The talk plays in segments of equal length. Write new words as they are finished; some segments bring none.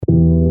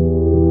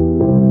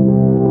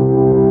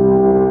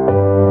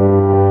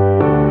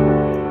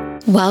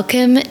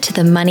Welcome to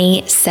the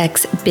Money,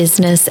 Sex,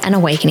 Business and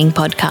Awakening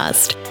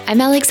podcast.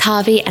 I'm Alex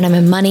Harvey and I'm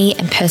a money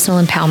and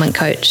personal empowerment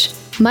coach.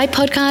 My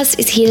podcast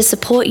is here to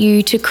support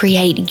you to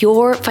create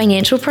your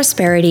financial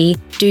prosperity,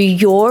 do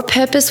your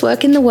purpose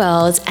work in the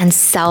world, and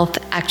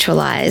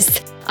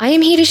self-actualize. I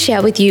am here to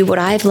share with you what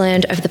I've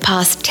learned over the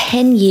past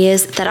 10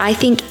 years that I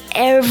think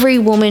every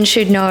woman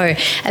should know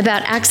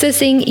about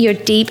accessing your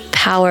deep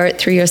power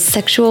through your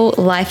sexual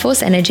life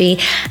force energy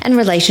and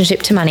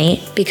relationship to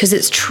money, because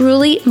it's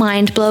truly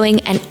mind-blowing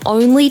and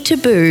only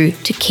taboo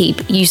to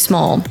keep you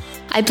small.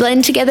 I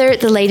blend together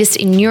the latest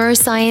in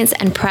neuroscience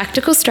and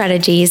practical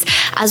strategies,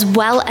 as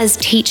well as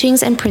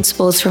teachings and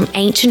principles from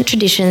ancient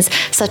traditions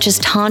such as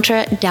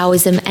Tantra,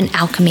 Taoism, and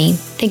alchemy.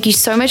 Thank you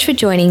so much for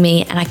joining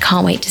me, and I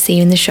can't wait to see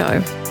you in the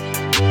show.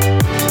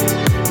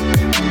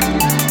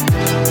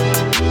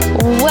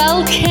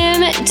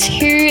 Welcome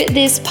to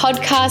this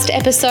podcast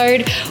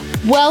episode.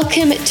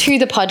 Welcome to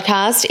the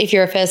podcast if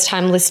you're a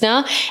first-time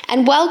listener,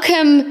 and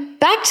welcome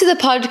back to the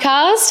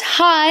podcast.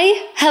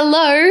 Hi,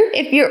 hello,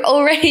 if you're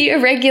already a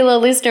regular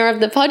listener of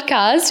the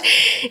podcast.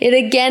 It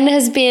again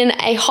has been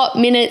a hot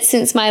minute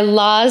since my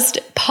last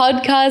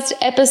podcast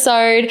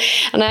episode,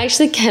 and I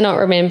actually cannot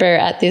remember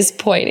at this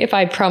point if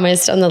I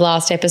promised on the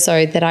last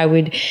episode that I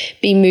would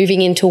be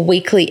moving into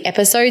weekly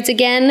episodes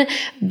again,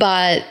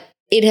 but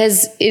it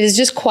has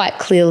just quite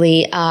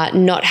clearly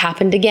not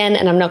happened again,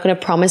 and I'm not going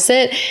to promise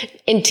it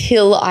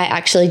until I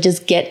actually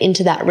just get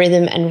into that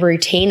rhythm and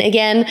routine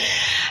again.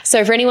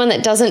 So for anyone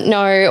that doesn't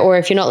know, or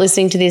if you're not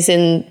listening to this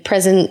in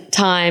present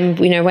time,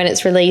 when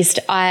it's released,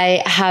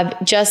 I have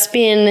just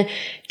been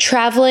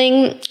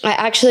traveling. I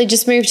actually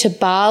just moved to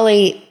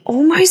Bali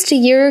almost a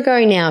year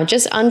ago now,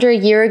 just under a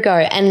year ago.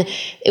 And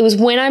it was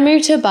when I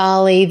moved to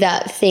Bali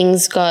that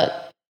things got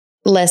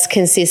less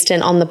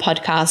consistent on the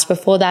podcast.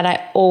 Before that,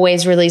 I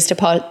always released a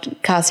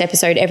podcast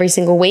episode every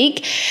single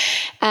week.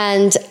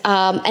 And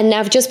now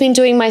I've just been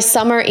doing my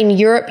summer in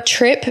Europe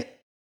trip.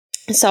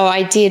 So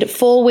I did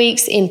 4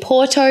 weeks in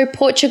Porto,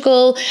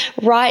 Portugal.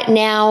 Right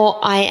now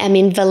I am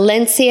in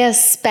Valencia,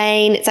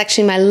 Spain. It's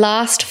actually my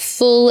last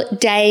full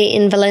day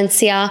in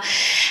Valencia.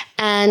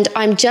 And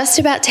I'm just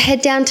about to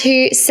head down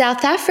to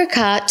South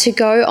Africa to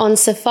go on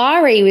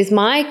safari with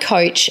my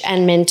coach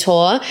and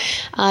mentor,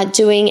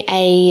 doing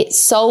a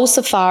soul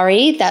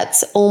safari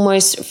that's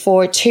almost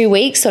for 2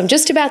 weeks. So I'm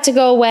just about to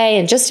go away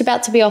and just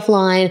about to be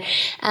offline.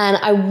 And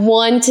I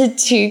wanted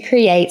to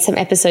create some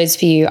episodes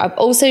for you. I've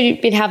also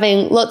been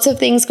having lots of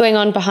things going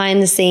on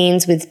behind the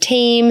scenes with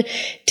team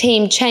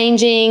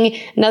changing,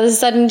 another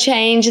sudden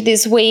change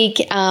this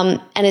week.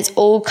 And it's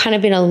all kind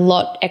of been a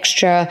lot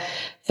extra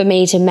for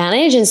me to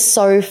manage. And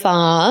so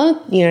far,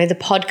 the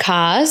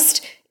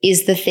podcast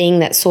is the thing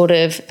that sort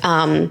of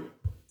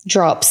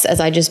drops as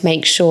I just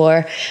make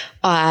sure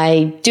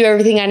I do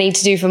everything I need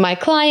to do for my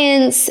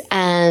clients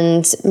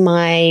and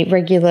my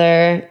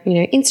regular,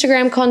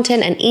 Instagram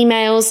content and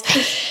emails.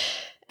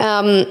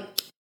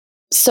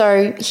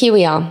 So here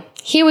we are.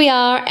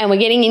 And we're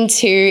getting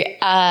into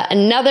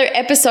another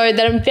episode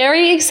that I'm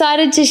very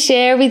excited to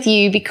share with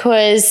you,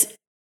 because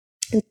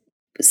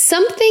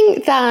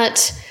something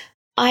that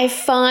I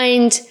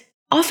find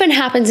often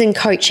happens in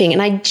coaching,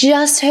 and I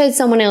just heard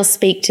someone else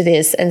speak to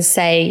this and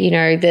say,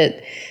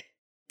 that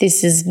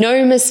this is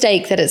no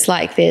mistake that it's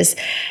like this,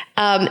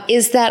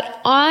 is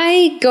that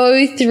I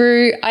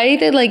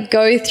either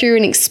go through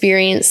and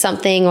experience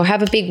something or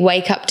have a big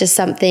wake up to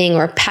something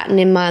or a pattern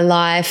in my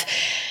life.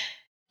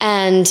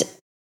 And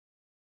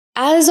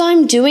as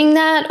I'm doing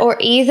that, or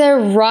either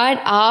right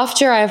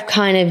after I've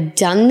kind of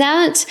done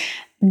that,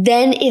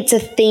 then it's a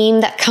theme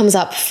that comes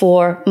up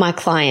for my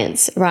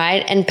clients,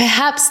 right? And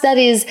perhaps that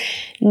is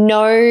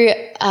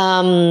what's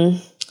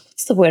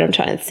the word I'm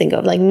trying to think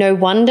of? No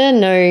wonder,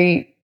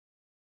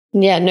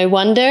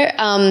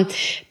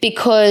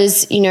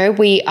 because,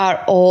 we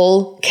are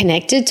all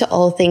connected to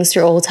all things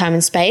through all time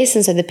and space.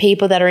 And so the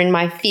people that are in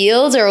my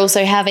field are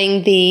also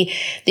having the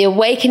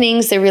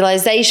awakenings, the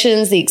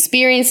realizations, the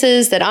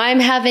experiences that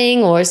I'm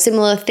having, or a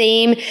similar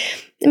theme.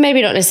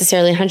 Maybe not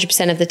necessarily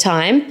 100% of the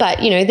time, but,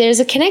 there's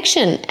a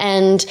connection.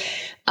 And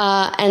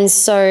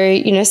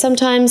so,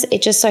 sometimes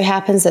it just so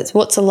happens that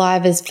what's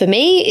alive for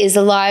me is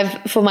alive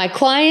for my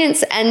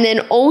clients, and then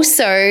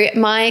also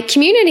my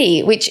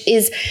community, which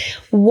is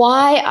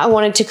why I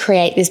wanted to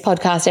create this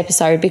podcast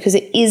episode, because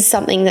it is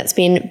something that's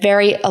been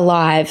very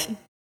alive.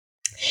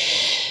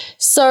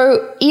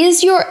 So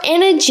is your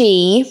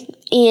energy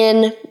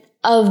in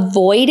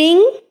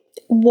avoiding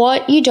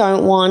what you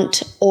don't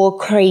want or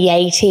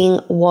creating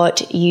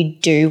what you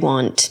do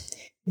want?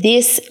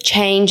 This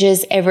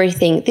changes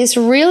everything. This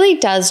really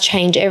does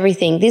change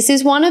everything. This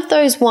is one of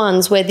those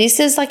ones where this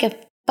is like a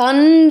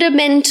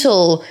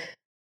fundamental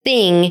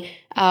thing,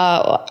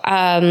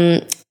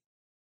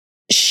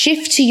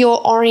 shift to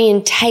your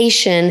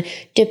orientation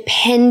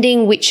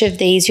depending which of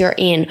these you're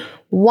in.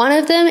 One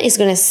of them is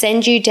going to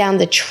send you down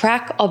the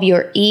track of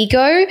your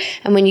ego.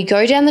 And when you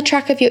go down the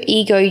track of your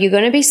ego, you're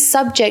going to be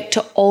subject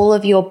to all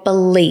of your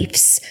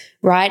beliefs,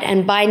 right?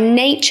 And by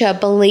nature,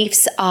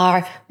 beliefs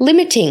are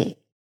limiting.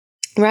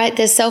 right?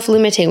 They're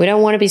self-limiting. We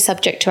don't want to be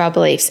subject to our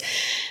beliefs.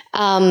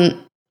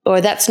 Or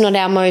that's not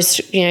our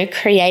most,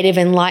 creative,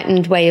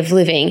 enlightened way of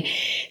living.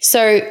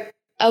 So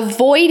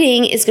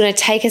avoiding is going to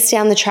take us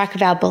down the track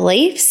of our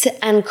beliefs,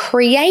 and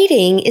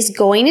creating is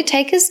going to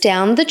take us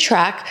down the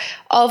track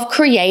of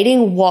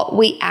creating what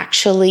we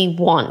actually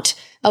want.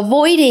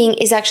 Avoiding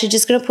is actually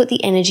just going to put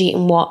the energy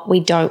in what we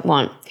don't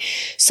want.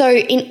 So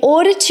in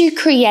order to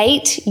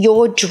create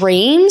your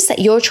dreams that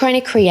you're trying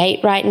to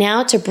create right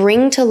now, to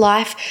bring to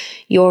life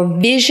your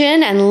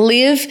vision and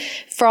live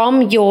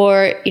from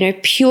your,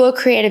 pure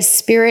creative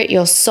spirit,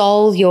 your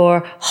soul,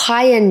 your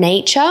higher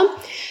nature,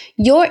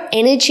 your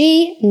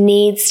energy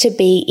needs to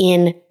be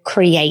in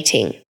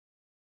creating.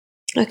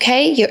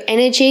 Okay? Your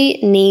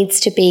energy needs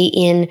to be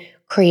in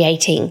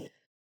creating.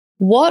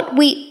 What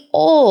we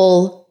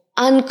all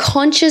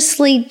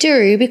unconsciously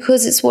do,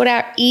 because it's what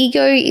our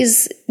ego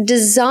is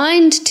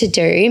designed to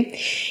do,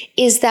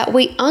 is that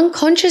we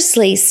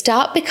unconsciously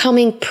start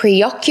becoming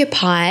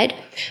preoccupied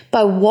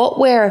by what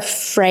we're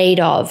afraid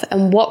of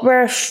and what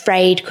we're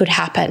afraid could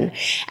happen.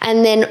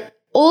 And then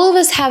all of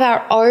us have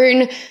our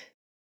own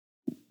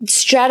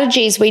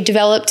strategies we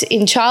developed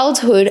in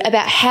childhood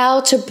about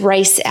how to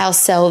brace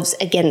ourselves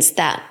against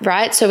that,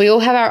 right? So we all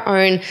have our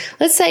own,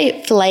 let's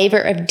say, flavor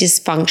of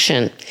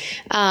dysfunction,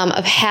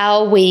 of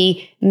how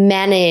we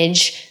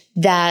manage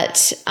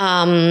that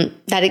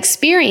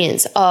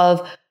experience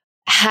of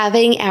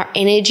having our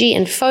energy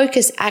and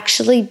focus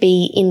actually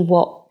be in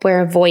what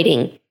we're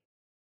avoiding.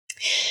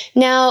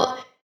 Now,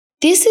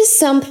 this is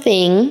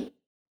something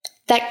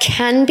that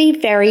can be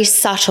very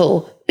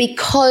subtle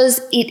because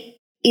it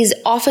is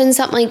often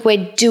something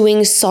we're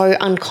doing so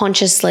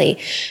unconsciously.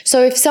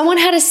 So if someone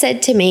had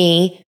said to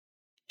me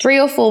 3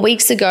 or 4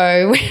 weeks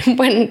ago,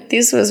 when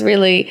this was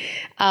really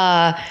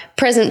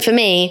present for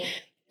me,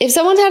 if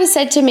someone had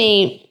said to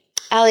me,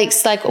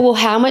 Alex, well,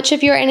 how much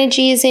of your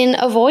energy is in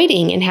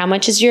avoiding and how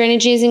much is your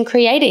energy is in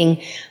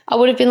creating? I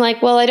would have been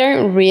like, well, I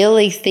don't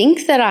really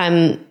think that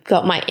I'm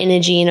got my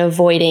energy in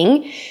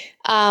avoiding.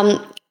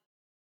 But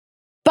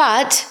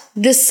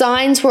the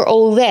signs were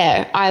all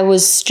there. I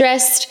was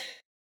stressed.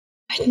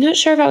 I'm not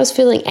sure if I was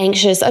feeling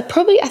anxious. I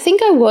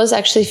think I was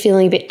actually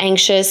feeling a bit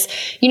anxious.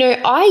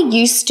 I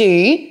used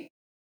to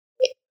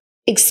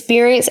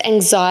experience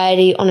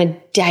anxiety on a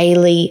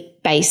daily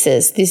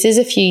basis. This is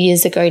a few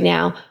years ago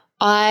now.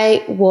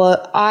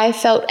 I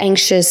felt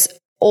anxious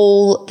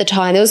all the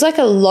time. There was like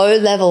a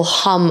low-level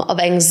hum of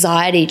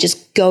anxiety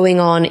just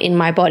going on in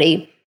my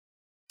body.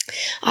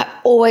 I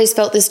always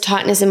felt this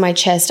tightness in my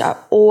chest. I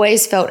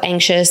always felt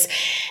anxious.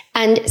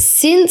 And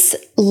since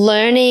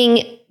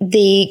learning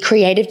the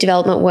creative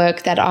development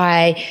work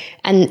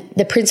and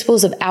the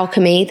principles of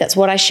alchemy, that's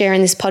what I share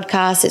in this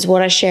podcast. It's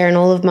what I share in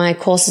all of my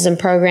courses and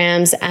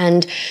programs,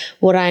 and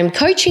what I'm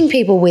coaching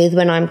people with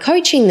when I'm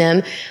coaching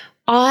them,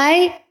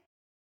 I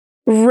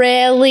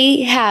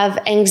rarely have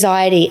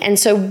anxiety. And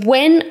so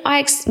when I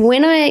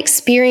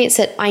experience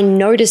it, I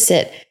notice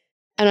it.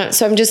 And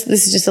so this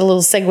is just a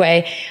little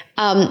segue,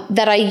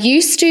 that I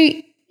used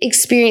to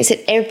experience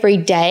it every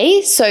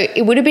day. So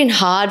it would have been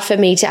hard for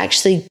me to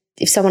actually,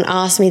 if someone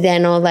asked me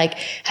then, or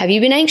have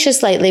you been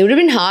anxious lately? It would have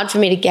been hard for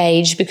me to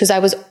gauge because I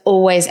was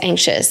always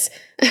anxious,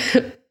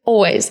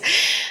 always.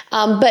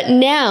 But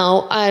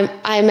now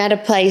I'm at a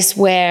place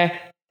where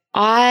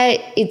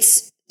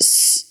it's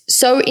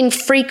so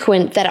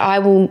infrequent that I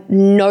will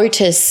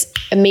notice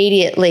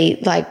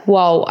immediately,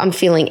 whoa, I'm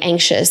feeling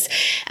anxious.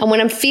 And when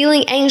I'm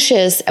feeling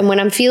anxious and when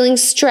I'm feeling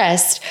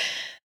stressed,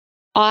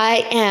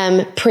 I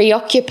am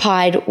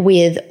preoccupied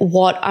with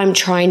what I'm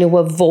trying to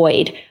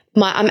avoid.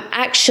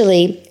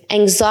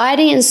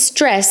 Anxiety and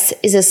stress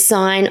is a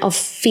sign of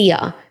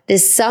fear.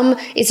 It's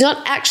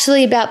not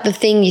actually about the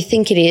thing you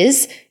think it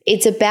is.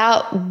 It's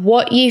about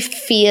what you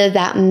fear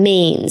that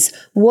means,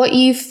 what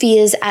you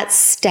fear is at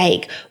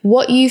stake,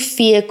 what you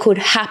fear could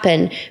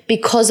happen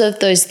because of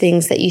those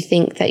things that you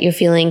think that you're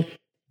feeling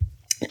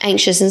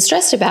anxious and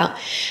stressed about.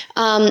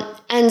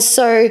 And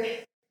so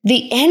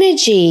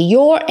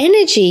your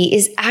energy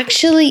is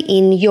actually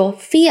in your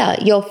fear.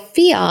 Your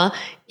fear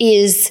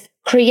is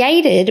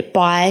created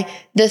by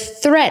the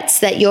threats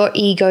that your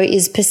ego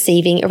is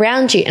perceiving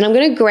around you. And I'm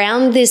going to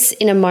ground this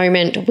in a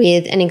moment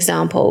with an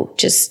example,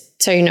 just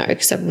so you know,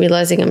 because I'm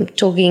realizing I'm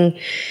talking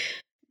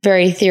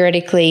very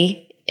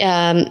theoretically.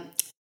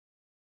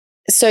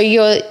 So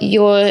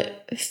your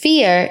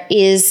fear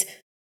is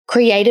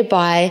created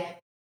by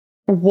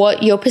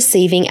what you're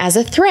perceiving as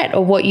a threat,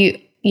 or what you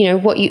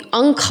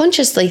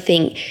unconsciously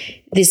think.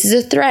 This is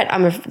a threat.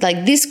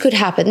 This could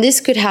happen. This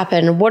could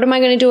happen. What am I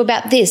going to do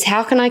about this?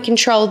 How can I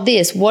control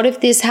this? What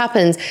if this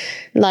happens?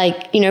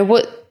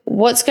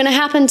 What's going to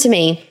happen to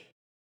me?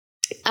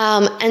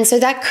 And so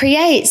that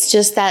creates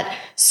just that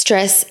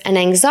stress and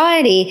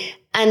anxiety.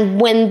 And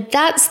when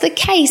that's the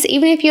case,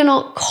 even if you're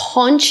not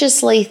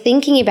consciously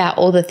thinking about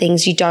all the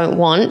things you don't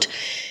want,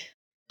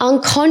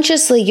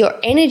 unconsciously your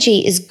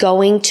energy is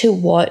going to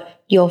what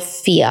you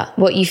fear.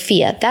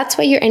 That's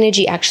where your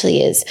energy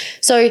actually is.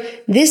 So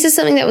this is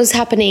something that was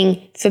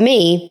happening for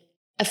me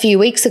a few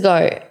weeks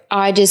ago,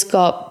 I just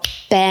got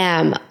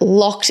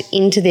locked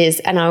into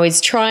this, and I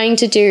was trying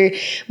to do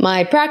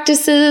my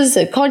practices,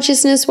 the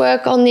consciousness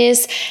work on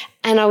this,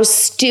 and I was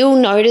still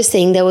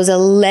noticing there was a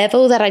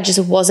level that I just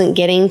wasn't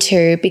getting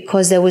to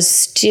because there was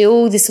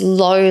still this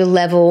low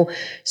level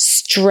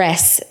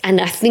stress. And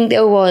I think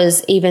there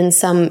was even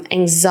some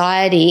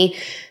anxiety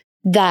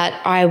that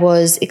I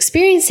was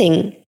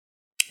experiencing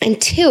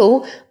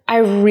until I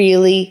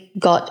really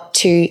got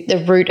to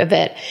the root of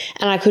it.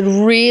 And I could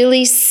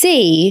really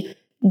see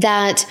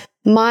that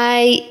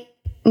my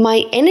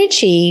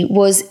energy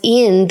was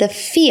in the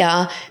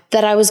fear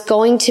that I was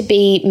going to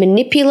be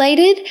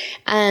manipulated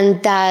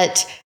and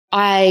that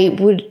I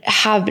would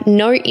have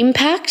no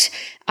impact,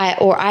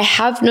 I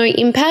have no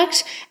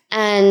impact,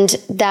 and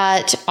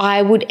that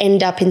I would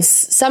end up in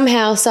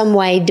somehow, some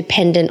way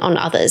dependent on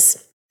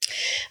others.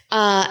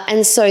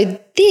 And so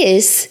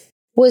this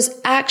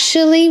was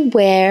actually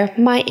where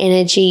my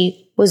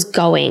energy was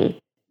going.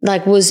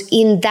 Was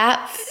in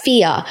that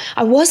fear.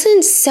 I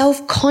wasn't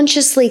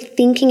self-consciously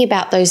thinking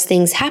about those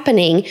things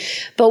happening,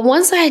 but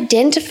once I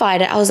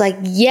identified it, I was like,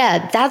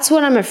 yeah, that's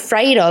what I'm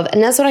afraid of,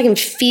 and that's what I can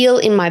feel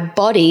in my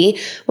body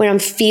when I'm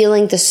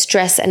feeling the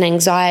stress and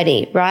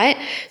anxiety, right?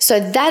 So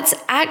that's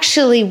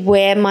actually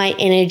where my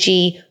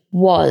energy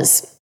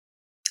was.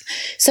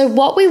 So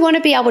what we want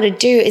to be able to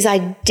do is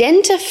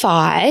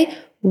identify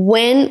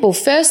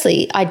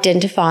firstly,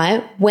 identify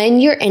when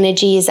your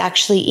energy is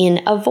actually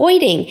in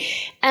avoiding.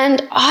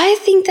 And I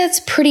think that's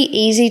pretty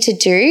easy to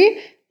do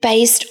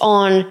based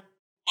on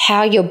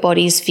how your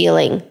body's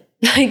feeling.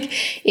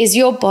 Is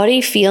your body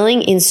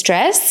feeling in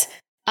stress?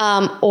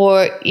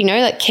 Or,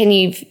 can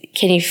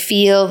you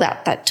feel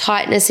that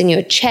tightness in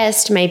your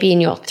chest, maybe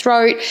in your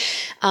throat?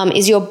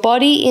 Is your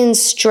body in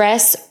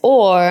stress,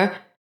 or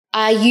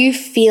are you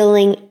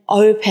feeling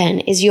open?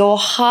 Is your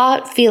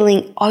heart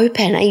feeling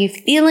open? Are you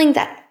feeling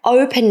that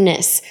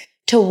openness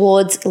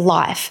towards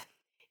life?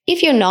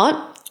 If you're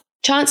not,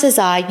 chances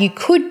are you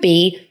could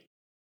be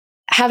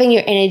having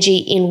your energy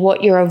in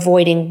what you're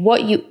avoiding,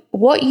 what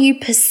you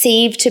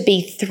perceive to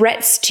be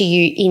threats to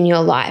you in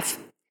your life.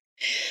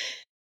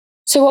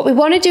 So what we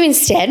want to do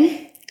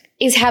instead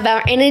is have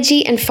our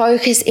energy and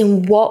focus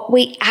in what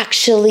we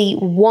actually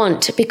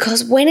want,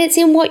 because when it's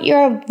in what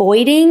you're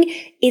avoiding,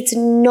 it's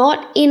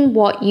not in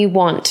what you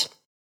want.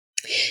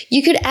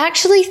 You could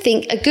actually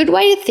think, a good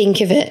way to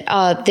think of it,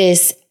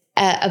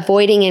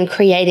 avoiding and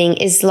creating,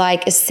 is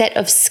like a set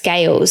of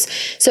scales.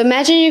 So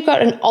imagine you've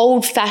got an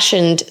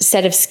old-fashioned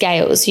set of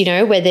scales,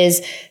 where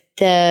there's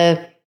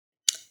the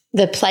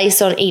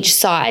place on each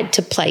side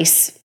to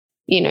place,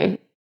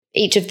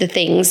 each of the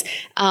things.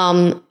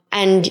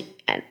 And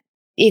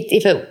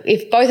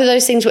if both of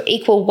those things were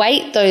equal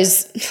weight,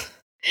 those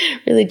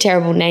really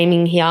terrible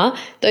naming here,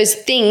 those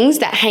things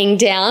that hang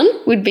down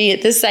would be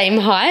at the same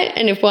height.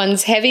 And if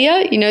one's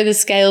heavier, the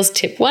scales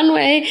tip one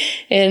way.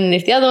 And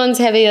if the other one's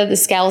heavier, the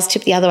scales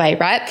tip the other way,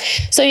 right?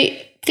 So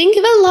think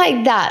of it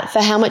like that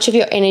for how much of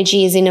your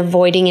energy is in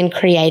avoiding and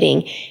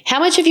creating. How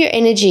much of your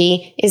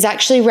energy is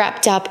actually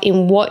wrapped up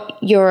in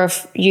what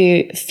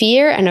you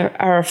fear and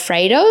are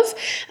afraid of,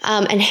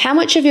 and how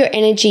much of your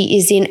energy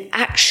is in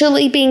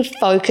actually being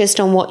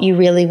focused on what you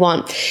really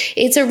want.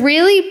 It's a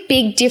really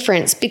big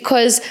difference,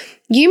 because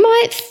you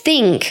might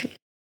think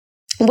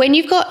when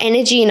you've got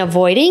energy in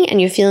avoiding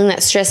and you're feeling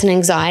that stress and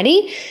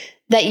anxiety,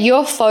 that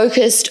you're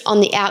focused on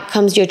the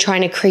outcomes you're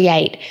trying to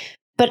create.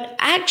 But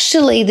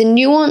actually, the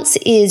nuance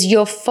is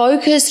you're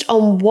focused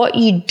on what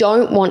you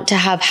don't want to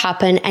have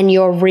happen, and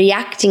you're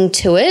reacting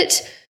to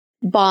it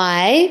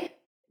by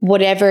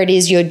whatever it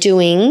is you're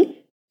doing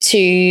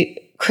to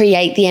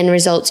create the end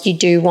results you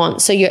do want.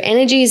 So your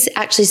energy is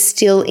actually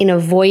still in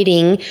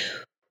avoiding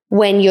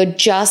when you're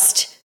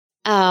just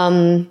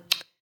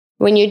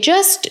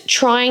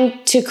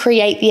trying to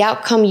create the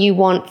outcome you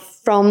want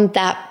from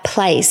that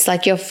place.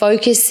 Like your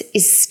focus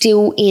is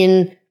still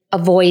in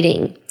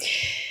avoiding.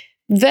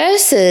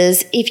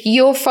 Versus if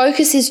your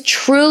focus is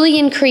truly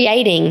in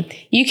creating,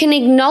 you can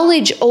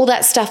acknowledge all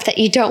that stuff that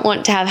you don't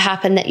want to have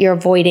happen that you're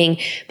avoiding.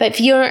 But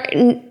if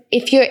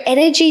your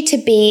energy to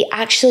be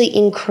actually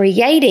in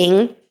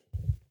creating,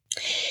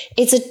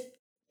 it's a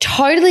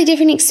totally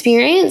different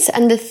experience.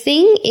 And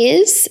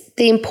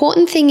the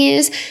important thing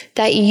is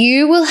that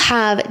you will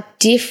have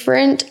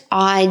different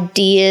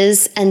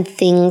ideas and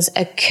things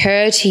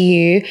occur to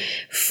you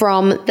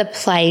from the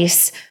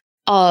place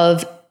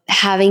of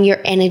having your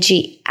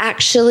energy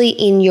actually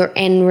in your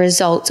end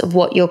results of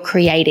what you're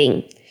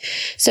creating.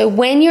 So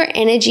when your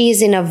energy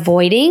is in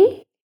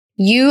avoiding,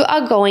 you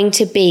are going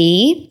to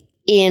be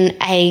in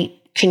a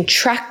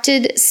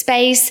contracted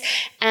space,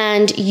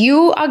 and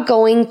you are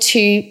going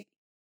to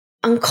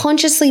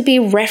unconsciously be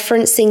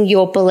referencing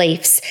your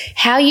beliefs,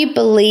 how you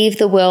believe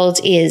the world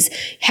is,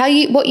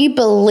 what you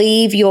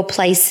believe your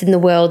place in the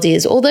world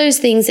is, all those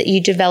things that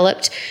you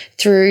developed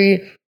through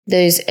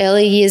those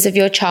early years of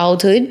your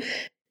childhood.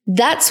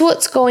 that's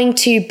what's going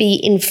to be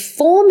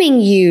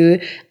informing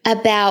you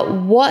about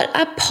what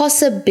are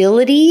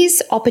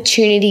possibilities,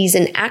 opportunities,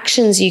 and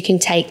actions you can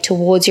take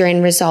towards your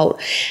end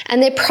result.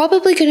 And they're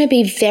probably going to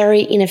be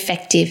very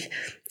ineffective.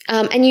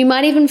 And you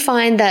might even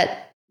find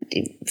that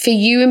for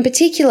you in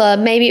particular,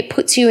 maybe it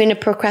puts you in a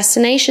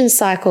procrastination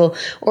cycle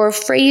or a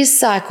freeze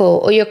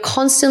cycle, or you're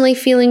constantly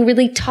feeling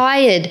really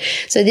tired.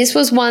 So this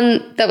was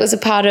one that was a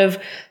part of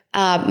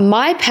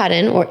my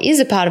pattern, or is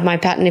a part of my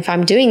pattern if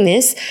I'm doing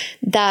this,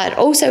 that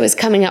also is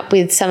coming up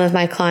with some of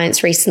my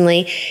clients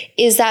recently,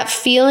 is that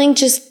feeling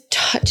just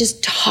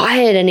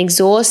tired and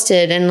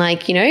exhausted, and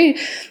like,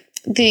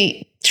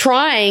 the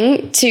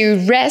trying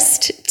to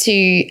rest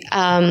to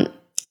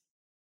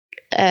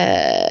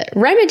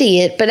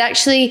remedy it, but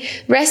actually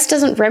rest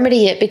doesn't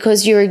remedy it,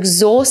 because you're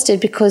exhausted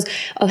because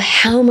of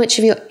how much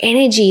of your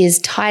energy is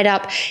tied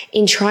up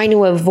in trying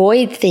to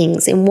avoid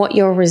things and what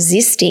you're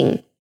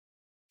resisting.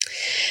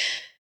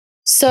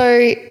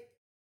 So,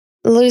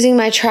 losing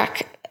my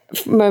track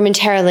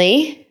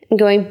momentarily and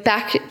going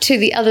back to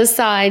the other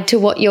side to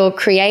what you're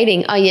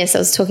creating. Oh yes, I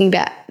was talking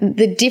about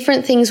the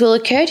different things will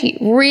occur to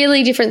you.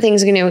 Really different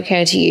things are going to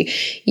occur to you.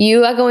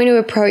 You are going to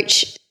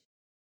approach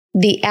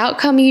the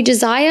outcome you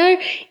desire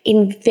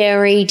in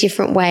very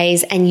different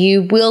ways, and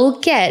you will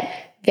get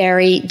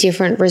very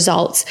different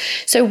results.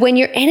 So when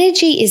your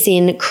energy is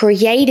in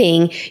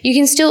creating, you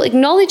can still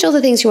acknowledge all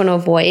the things you want to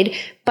avoid,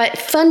 but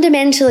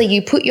fundamentally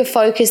you put your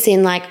focus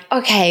in like,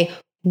 okay,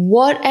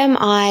 what am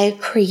I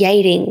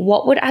creating?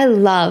 What would I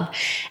love?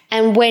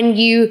 And when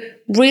you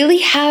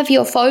really have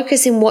your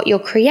focus in what you're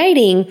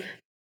creating,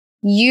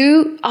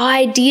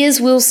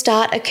 ideas will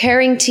start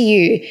occurring to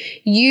you.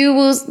 You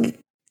will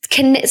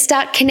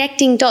start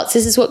connecting dots.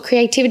 This is what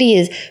creativity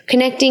is.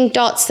 Connecting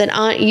dots that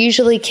aren't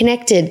usually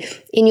connected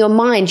in your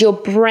mind. Your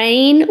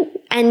brain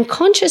and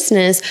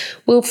consciousness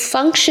will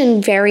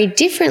function very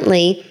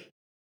differently.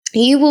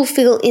 You will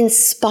feel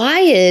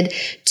inspired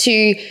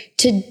to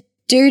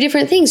do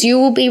different things. You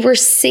will be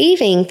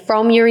receiving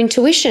from your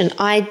intuition,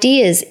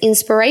 ideas,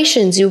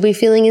 inspirations. You'll be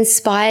feeling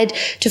inspired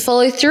to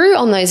follow through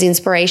on those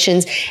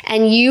inspirations,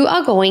 and you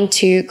are going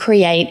to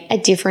create a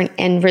different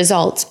end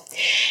result.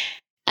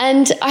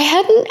 And I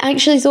hadn't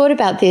actually thought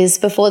about this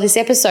before this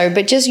episode,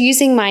 but just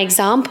using my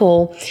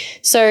example.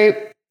 So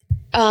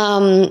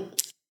I'm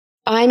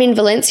in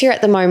Valencia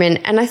at the moment,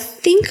 and I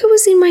think it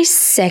was in my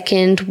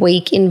second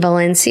week in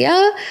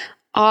Valencia,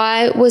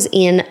 I was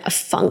in a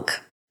funk.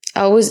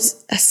 I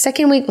was a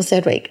second week or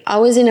third week. I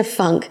was in a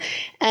funk,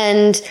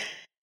 and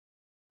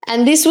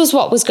this was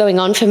what was going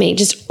on for me.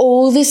 Just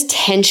all this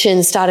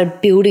tension started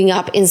building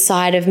up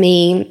inside of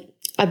me,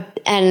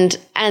 and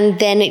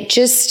then it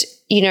just,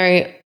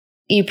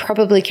 you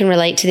probably can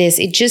relate to this.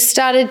 It just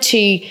started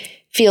to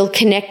feel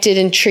connected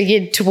and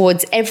triggered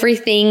towards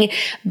everything.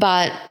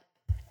 But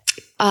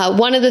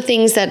one of the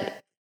things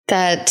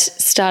that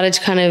started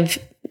to kind of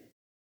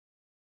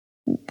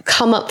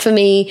come up for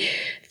me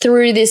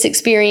through this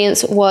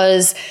experience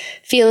was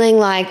feeling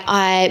like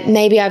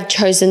maybe I've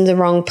chosen the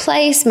wrong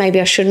place.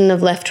 Maybe I shouldn't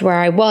have left where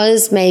I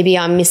was. Maybe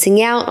I'm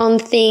missing out on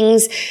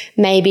things.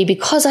 Maybe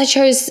because I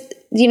chose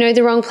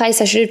the wrong place,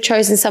 I should have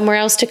chosen somewhere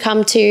else to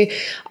come to.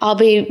 I'll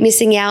be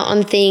missing out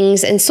on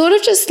things, and sort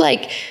of just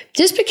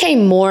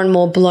became more and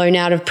more blown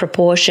out of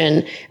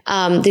proportion.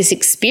 This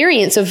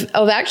experience of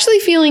actually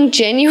feeling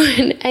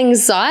genuine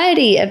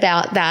anxiety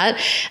about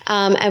that,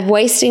 of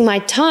wasting my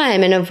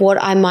time and of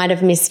what I might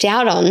have missed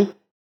out on.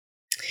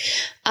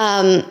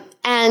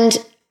 And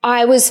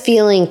I was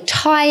feeling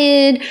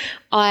tired.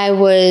 I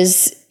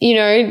was,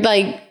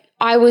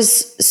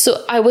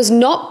 I was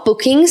not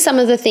booking some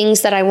of the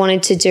things that I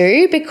wanted to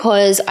do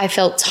because I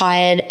felt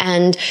tired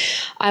and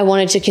I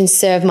wanted to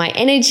conserve my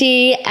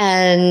energy.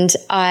 And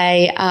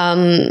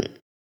I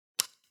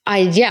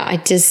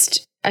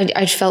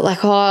felt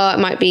like, it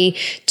might be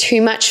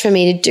too much for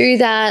me to do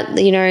that.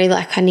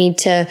 I need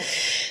to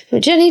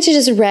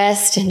just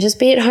rest and just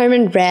be at home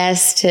and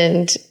rest.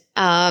 And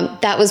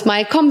that was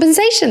my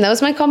compensation. That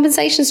was my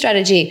compensation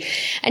strategy.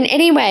 And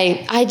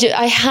anyway,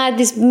 I had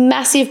this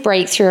massive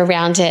breakthrough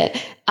around it,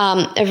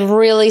 of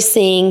really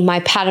seeing my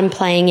pattern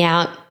playing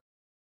out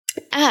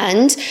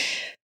and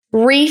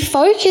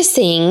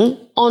refocusing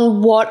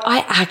on what I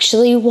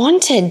actually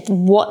wanted.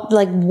 What do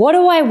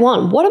I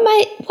want?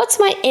 What's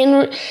my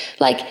end?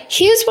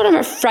 Here's what I'm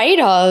afraid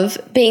of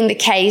being the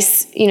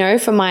case,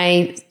 for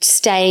my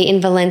stay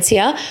in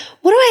Valencia.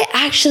 What do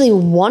I actually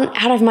want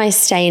out of my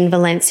stay in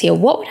Valencia?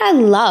 What would I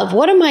love?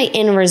 What are my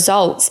end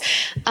results?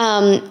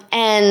 And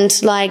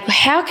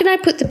how can I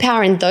put the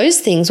power in those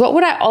things? What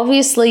would I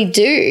obviously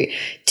do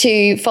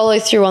to follow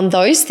through on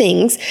those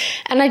things?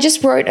 And I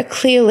just wrote a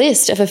clear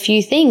list of a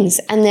few things.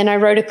 And then I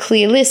wrote a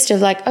clear list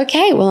of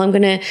okay, well, I'm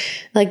going to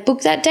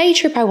book that day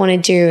trip I want to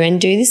do and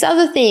do this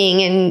other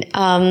thing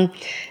and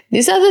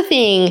this other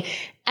thing.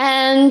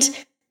 And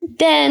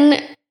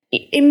then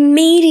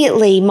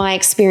immediately my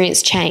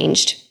experience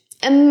changed.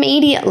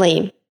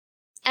 Immediately.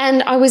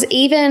 And I was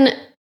even,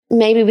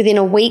 maybe within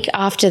a week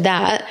after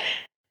that,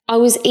 I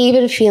was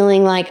even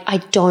feeling like I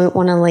don't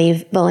want to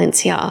leave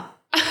Valencia.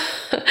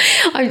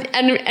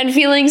 and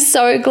feeling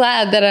so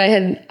glad that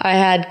I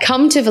had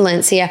come to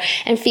Valencia,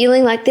 and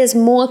feeling like there's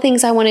more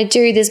things I want to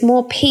do. There's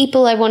more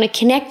people I want to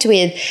connect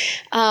with,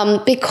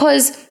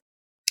 because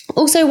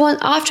also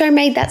after I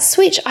made that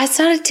switch, I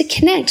started to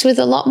connect with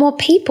a lot more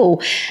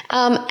people,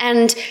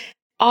 and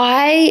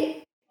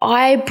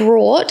I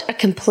brought a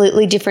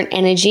completely different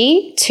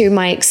energy to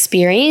my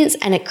experience,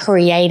 and it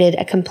created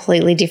a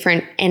completely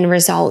different end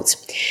result.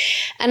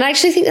 And I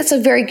actually think that's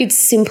a very good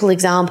simple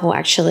example,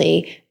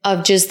 actually,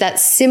 of just that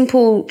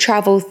simple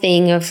travel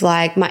thing of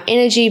like my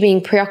energy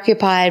being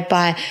preoccupied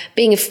by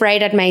being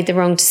afraid I'd made the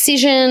wrong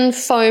decision,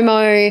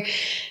 FOMO,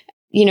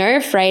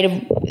 afraid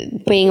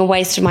of being a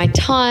waste of my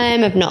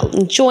time, of not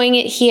enjoying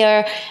it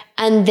here.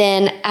 And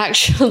then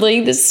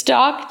actually the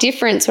stark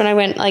difference when I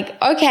went like,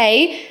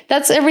 okay,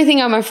 that's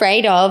everything I'm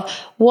afraid of.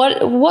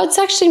 What's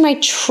actually my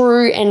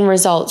true end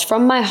results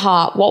from my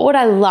heart? What would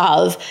I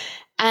love?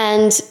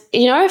 And,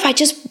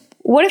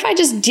 what if I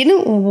just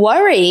didn't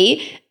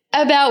worry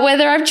about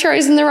whether I've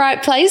chosen the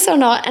right place or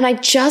not, and I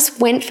just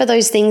went for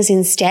those things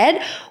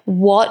instead?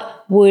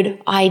 What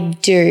would I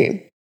do?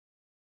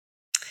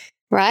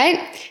 Right?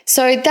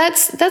 So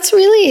that's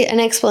really an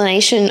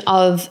explanation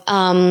of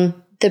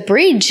the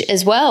bridge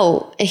as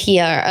well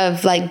here,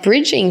 of like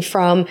bridging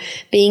from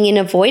being in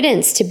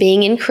avoidance to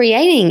being in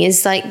creating,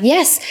 is like,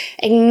 yes,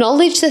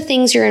 acknowledge the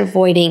things you're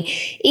avoiding,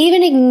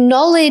 even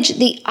acknowledge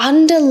the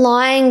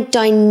underlying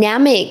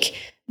dynamic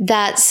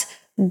that's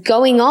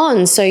going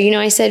on. So,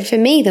 I said for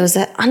me, there was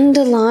that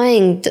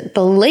underlying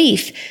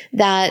belief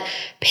that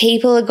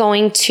people are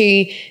going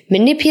to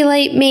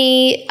manipulate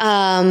me.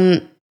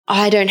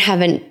 I don't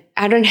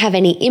have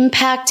any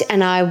impact,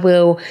 and I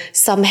will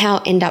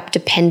somehow end up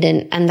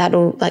dependent, and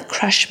that'll like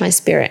crush my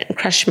spirit and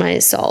crush my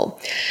soul.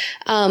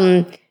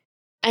 And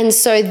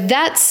so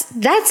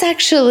that's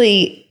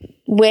actually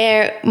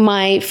where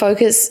my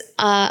focus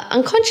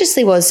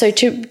unconsciously was. So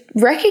to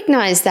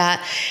recognize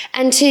that,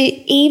 and to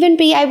even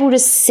be able to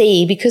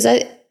see, because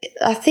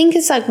I think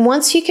it's like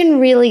once you can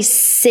really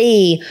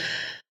see,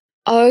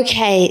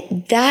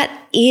 okay, that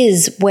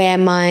is where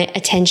my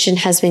attention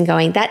has been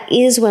going. That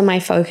is where my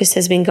focus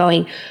has been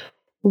going.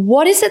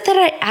 What is it that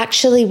I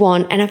actually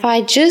want? And if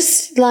I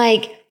just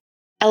like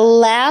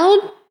allowed,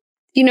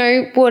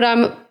 what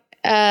I'm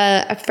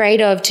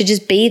afraid of to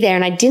just be there,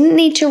 and I didn't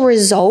need to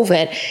resolve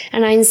it,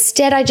 and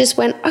I just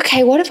went,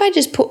 okay, what if I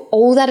just put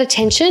all that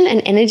attention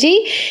and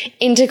energy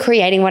into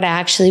creating what I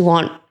actually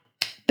want?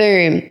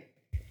 Boom.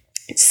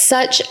 It's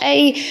such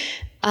a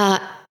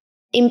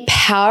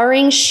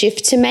empowering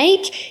shift to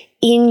make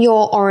in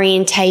your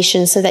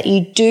orientation, so that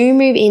you do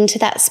move into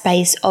that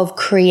space of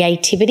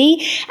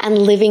creativity and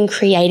living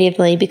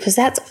creatively, because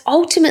that's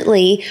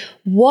ultimately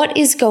what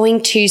is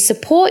going to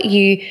support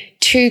you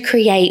to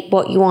create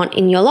what you want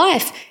in your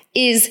life,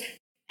 is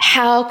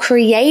how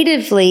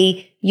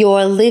creatively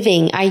you're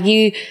living. Are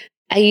you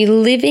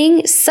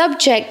living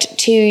subject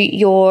to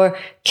your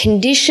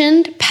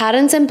conditioned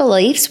patterns and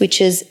beliefs,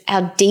 which is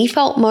our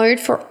default mode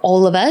for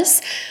all of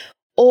us?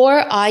 Or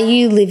are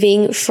you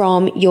living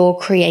from your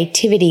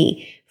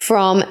creativity,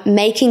 from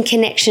making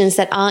connections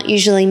that aren't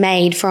usually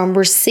made, from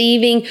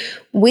receiving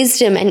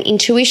wisdom and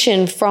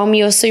intuition from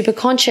your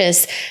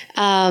superconscious,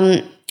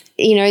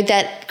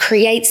 that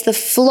creates the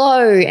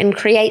flow and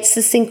creates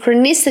the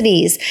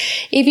synchronicities?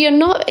 If you're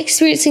not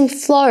experiencing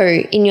flow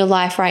in your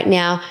life right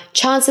now,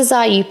 chances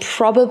are you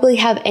probably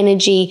have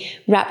energy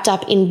wrapped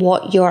up in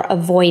what you're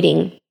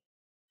avoiding.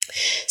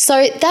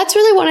 So that's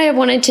really what I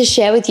wanted to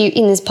share with you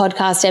in this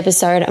podcast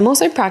episode. I'm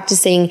also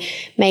practicing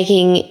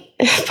making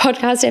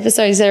podcast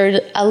episodes that are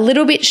a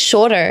little bit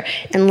shorter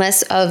and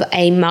less of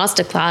a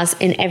masterclass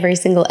in every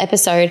single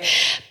episode.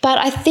 But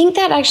I think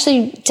that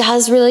actually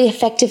does really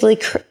effectively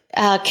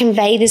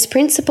convey this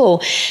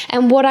principle.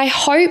 And what I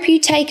hope you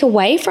take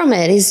away from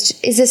it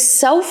is a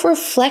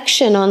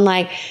self-reflection on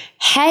like,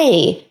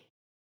 hey,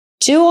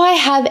 do I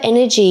have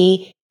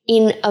energy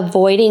in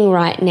avoiding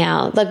right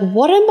now? Like,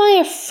 what am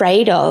I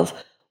afraid of?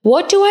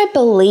 What do I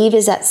believe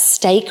is at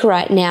stake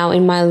right now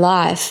in my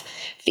life?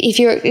 If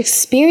you're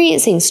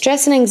experiencing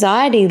stress and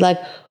anxiety, like,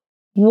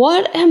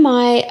 what am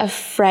I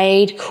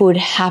afraid could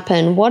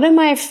happen? What am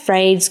I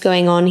afraid is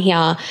going on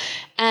here?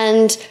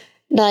 And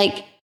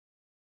like,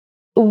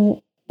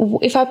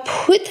 if I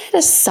put that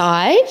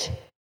aside,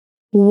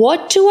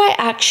 what do I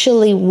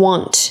actually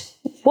want?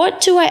 What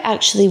do I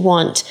actually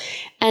want?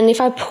 And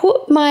if I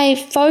put my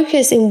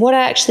focus in what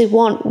I actually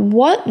want,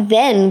 what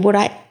then would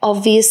I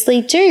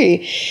obviously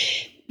do?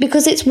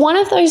 Because it's one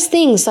of those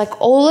things,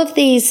 like all of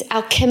these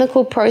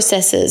alchemical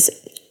processes,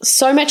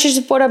 so much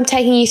of what I'm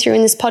taking you through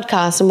in this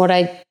podcast and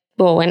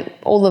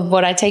all of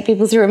what I take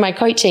people through in my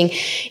coaching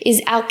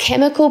is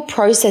alchemical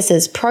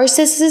processes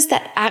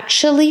that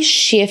actually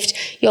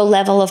shift your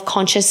level of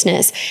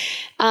consciousness.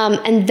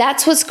 And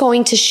that's what's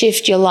going to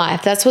shift your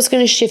life. That's what's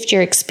going to shift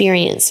your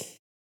experience.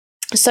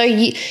 So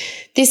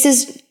this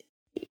is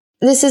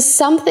this is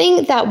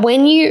something that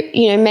when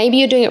maybe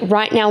you're doing it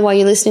right now while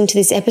you're listening to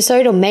this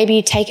episode, or maybe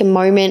you take a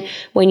moment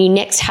when you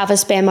next have a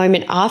spare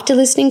moment after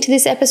listening to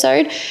this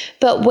episode,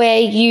 but where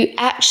you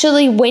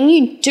actually, when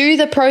you do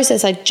the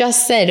process I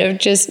just said of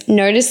just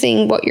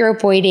noticing what you're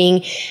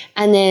avoiding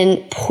and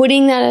then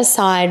putting that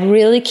aside,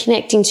 really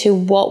connecting to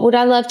what would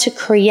I love to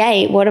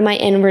create? What are my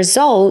end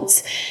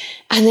results?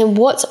 And then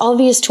what's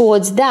obvious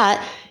towards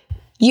that?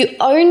 You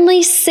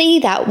only see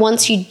that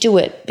once you do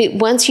it, but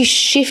once you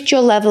shift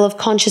your level of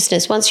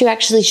consciousness, once you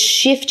actually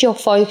shift your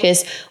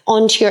focus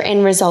onto your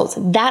end results,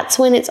 that's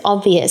when it's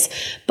obvious.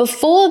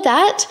 Before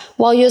that,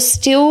 while you're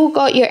still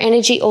got your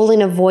energy all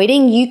in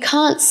avoiding, you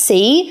can't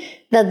see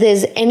that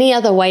there's any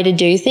other way to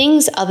do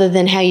things other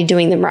than how you're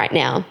doing them right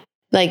now.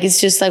 Like, it's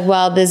just like,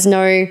 well, there's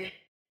no,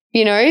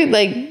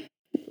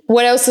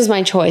 what else is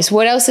my choice?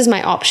 What else is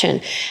my option?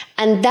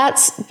 And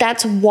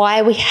that's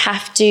why we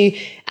have to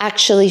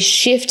actually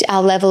shift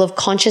our level of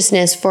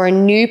consciousness for a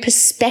new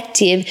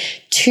perspective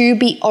to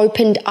be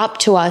opened up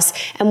to us.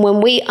 And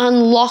when we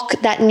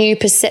unlock that new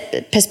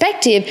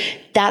perspective,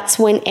 that's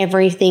when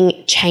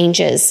everything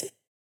changes.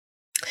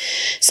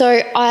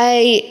 So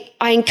I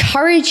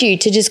encourage you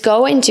to just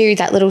go and do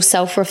that little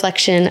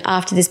self-reflection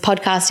after this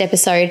podcast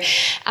episode.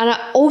 And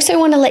I also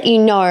want to let you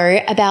know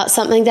about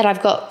something that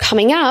I've got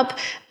coming up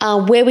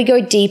where we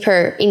go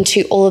deeper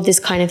into all of this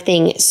kind of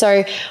thing.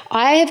 So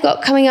I have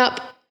got coming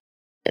up,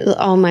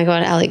 oh my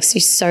God, Alex, you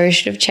so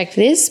should have checked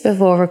this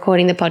before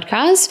recording the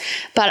podcast,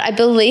 but I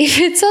believe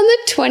it's on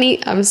the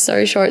I'm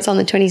so sure it's on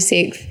the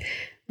 26th.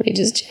 Let me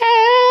just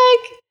check.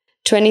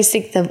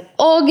 26th of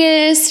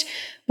August.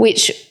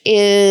 Which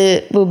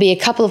will be a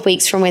couple of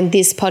weeks from when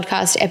this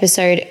podcast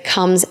episode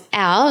comes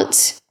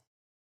out.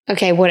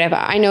 Okay, whatever.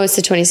 I know it's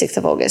the 26th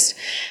of August.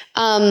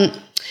 The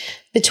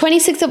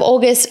 26th of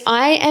August,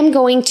 I am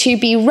going to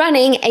be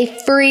running a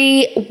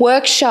free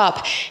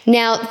workshop.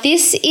 Now,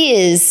 this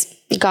is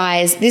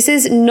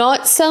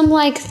not some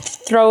like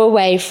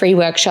throwaway free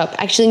workshop.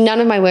 Actually,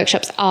 none of my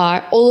workshops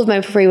are. All of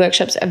my free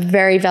workshops are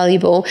very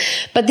valuable.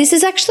 But this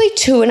is actually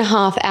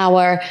 2.5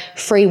 hour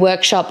free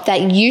workshop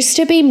that used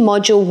to be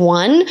module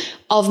 1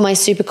 of my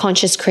Super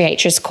Conscious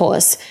Creatress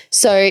course.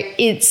 So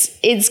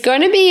it's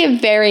going to be a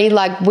very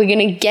we're going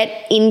to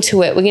get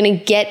into it. We're going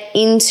to get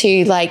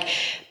into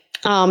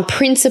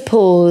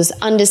principles,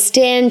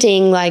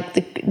 understanding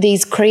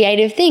these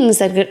creative things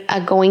that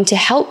are going to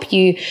help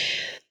you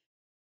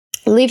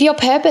live your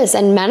purpose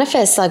and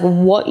manifest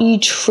what you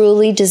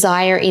truly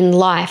desire in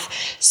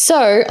life.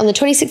 So on the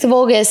 26th of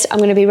August, I'm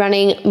going to be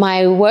running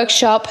my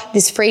workshop,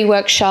 this free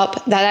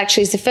workshop. That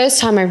actually is the first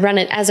time I've run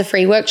it as a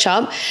free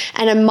workshop,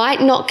 and I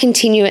might not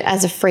continue it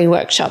as a free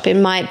workshop. It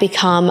might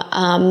become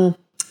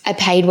a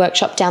paid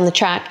workshop down the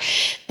track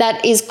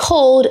that is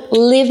called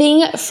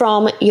Living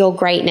from Your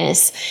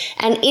Greatness.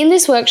 And in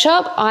this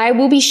workshop, I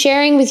will be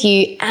sharing with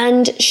you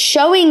and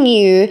showing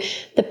you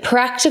the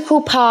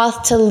practical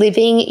path to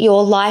living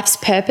your life's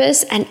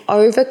purpose and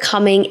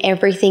overcoming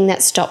everything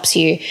that stops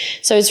you.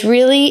 So it's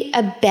really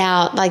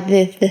about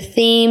the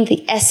theme,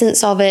 the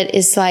essence of it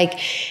is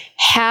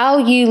how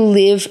you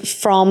live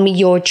from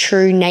your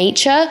true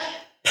nature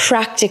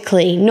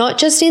practically, not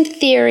just in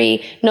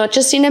theory, not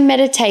just in a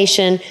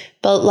meditation,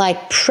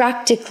 but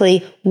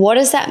practically, what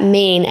does that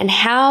mean? And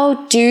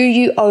how do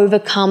you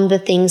overcome the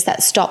things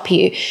that stop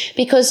you?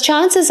 Because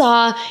chances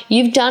are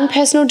you've done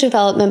personal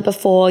development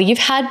before, you've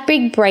had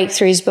big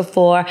breakthroughs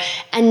before,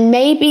 and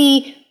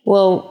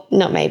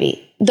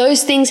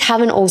those things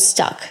haven't all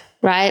stuck.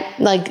 Right?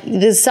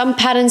 There's some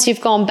patterns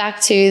you've gone back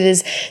to.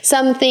 There's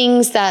some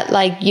things that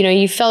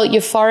you felt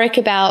euphoric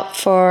about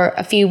for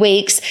a few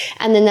weeks,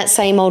 and then that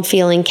same old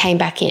feeling came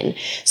back in.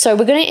 So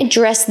we're going to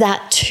address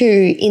that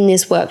too in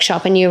this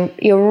workshop, and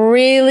you're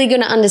really going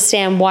to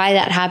understand why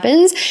that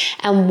happens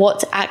and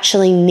what's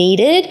actually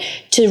needed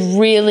to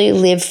really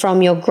live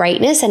from your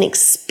greatness and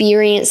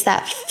experience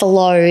that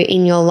flow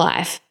in your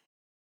life.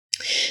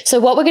 So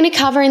what we're going to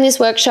cover in this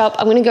workshop,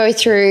 I'm going to go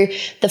through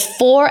the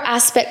 4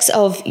 aspects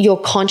of your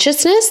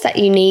consciousness that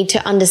you need to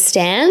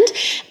understand,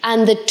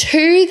 and the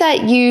 2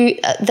 that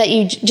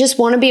you just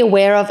want to be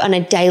aware of on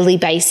a daily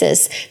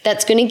basis.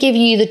 That's going to give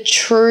you the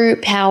true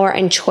power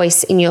and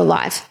choice in your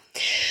life.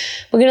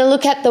 We're going to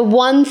look at the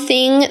one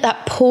thing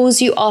that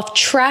pulls you off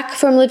track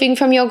from living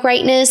from your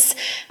greatness.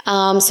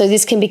 So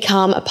this can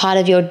become a part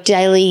of your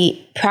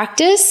daily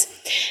practice.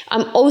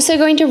 I'm also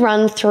going to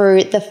run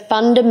through the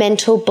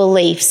fundamental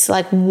beliefs,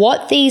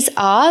 what these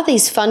are,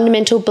 these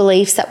fundamental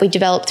beliefs that we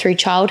develop through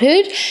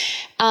childhood.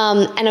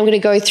 And I'm going to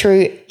go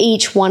through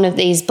each one of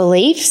these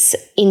beliefs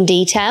in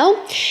detail.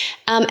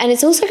 And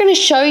it's also going to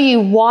show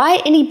you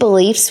why any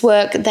beliefs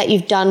work that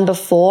you've done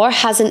before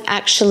hasn't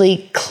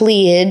actually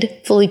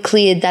fully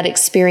cleared that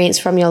experience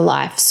from your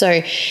life.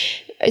 So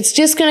It's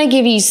just going to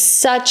give you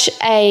such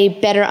a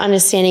better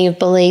understanding of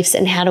beliefs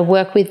and how to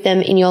work with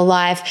them in your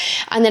life.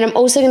 And then I'm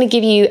also going to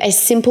give you a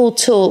simple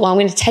tool. Well, I'm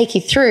going to take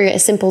you through a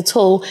simple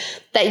tool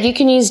that you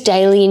can use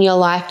daily in your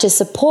life to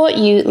support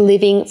you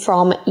living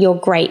from your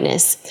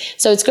greatness.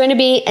 So it's going to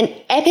be an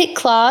epic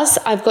class.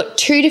 I've got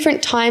 2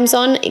 different times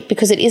on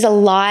because it is a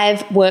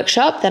live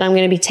workshop that I'm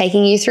going to be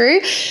taking you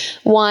through.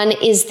 One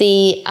is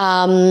the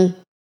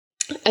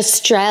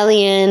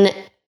Australian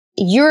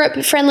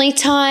Europe friendly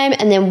time,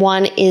 and then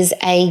one is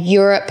a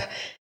Europe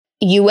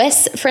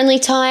US friendly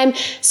time.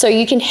 So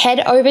you can head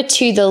over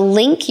to the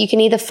link. You can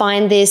either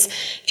find this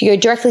if you go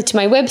directly to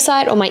my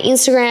website or my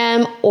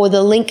Instagram, or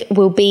the link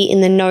will be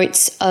in the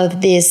notes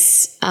of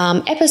this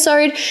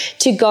episode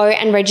to go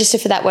and register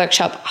for that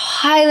workshop.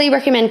 Highly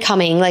recommend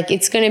coming. Like,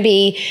 it's going to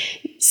be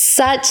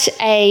such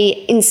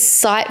a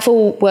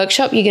insightful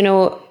workshop. You're going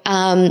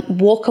to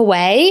walk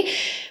away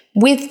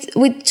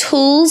with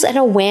tools and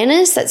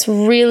awareness that's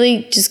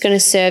really just going to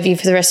serve you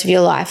for the rest of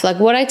your life.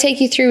 Like what I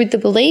take you through with the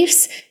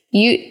beliefs,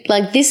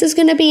 this is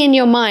going to be in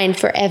your mind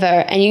forever,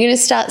 and you're going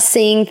to start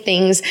seeing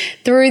things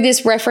through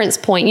this reference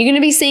point. You're going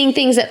to be seeing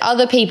things that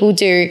other people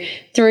do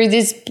through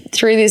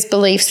this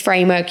beliefs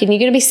framework, and you're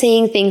going to be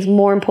seeing things,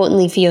 more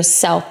importantly, for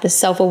yourself, the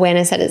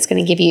self-awareness that it's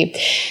going to give you.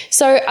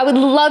 So I would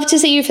love to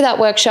see you for that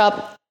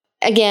workshop.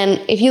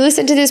 Again, if you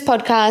listen to this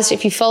podcast,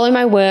 if you follow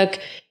my work,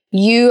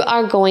 you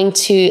are going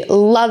to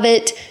love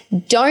it.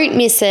 Don't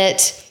miss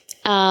it.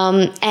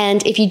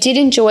 And if you did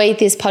enjoy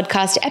this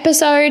podcast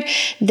episode,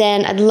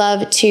 then I'd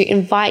love to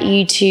invite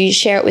you to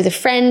share it with a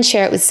friend,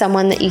 share it with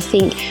someone that you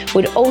think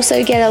would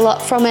also get a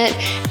lot from it.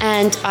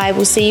 And I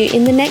will see you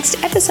in the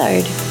next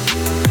episode.